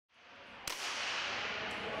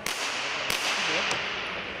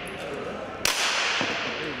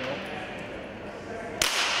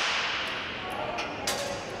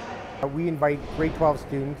We invite grade 12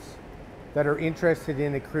 students that are interested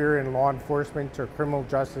in a career in law enforcement or criminal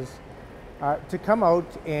justice to come out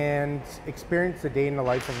and experience the day in the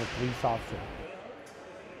life of a police officer.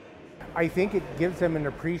 I think it gives them an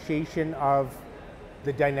appreciation of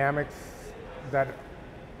the dynamics that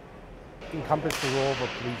encompass the role of a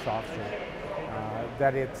police officer.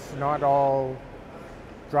 That it's not all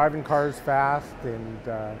driving cars fast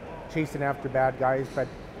and chasing after bad guys, but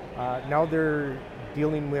now they're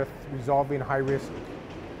dealing with resolving high-risk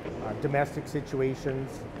domestic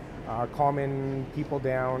situations, calming people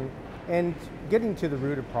down, and getting to the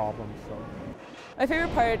root of problems. So. My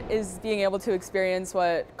favorite part is being able to experience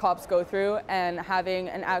what cops go through and having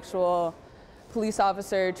an actual police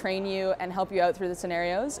officer train you and help you out through the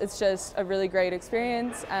scenarios. It's just a really great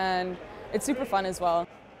experience and it's super fun as well.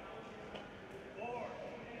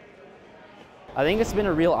 I think it's been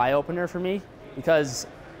a real eye-opener for me because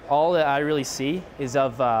all that I really see is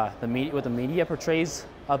of what the media portrays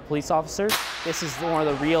of police officers. This is one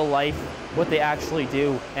of the real life, what they actually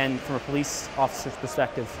do, and from a police officer's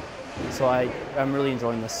perspective. So I'm really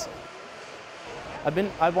enjoying this.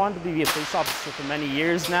 I wanted to be a police officer for many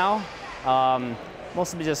years now,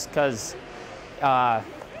 mostly just because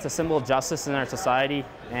it's a symbol of justice in our society,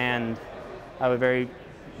 and I would very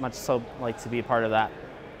much so like to be a part of that.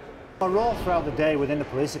 Our role throughout the day within the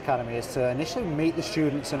police academy is to initially meet the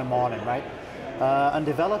students in the morning, right? And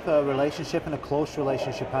develop a relationship and a close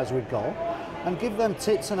relationship as we go, and give them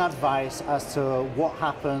tips and advice as to what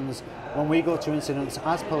happens when we go to incidents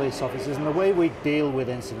as police officers and the way we deal with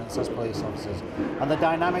incidents as police officers. And the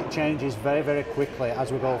dynamic changes very, very quickly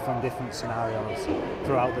as we go from different scenarios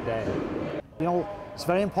throughout the day. You know, it's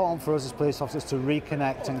very important for us as police officers to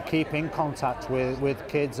reconnect and keep in contact with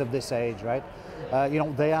kids of this age, right? You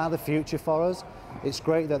know, they are the future for us. It's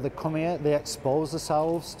great that they come here, they expose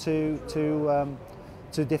themselves to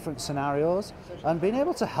different scenarios, and being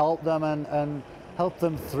able to help them and help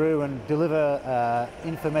them through and deliver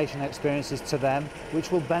information and experiences to them,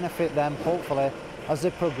 which will benefit them hopefully as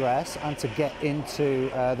they progress and to get into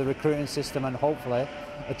the recruiting system and hopefully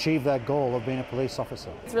achieve their goal of being a police officer.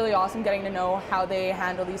 It's really awesome getting to know how they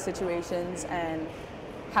handle these situations and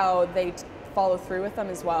how they follow through with them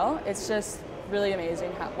as well. It's just really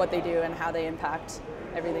amazing what they do and how they impact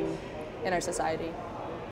everything in our society.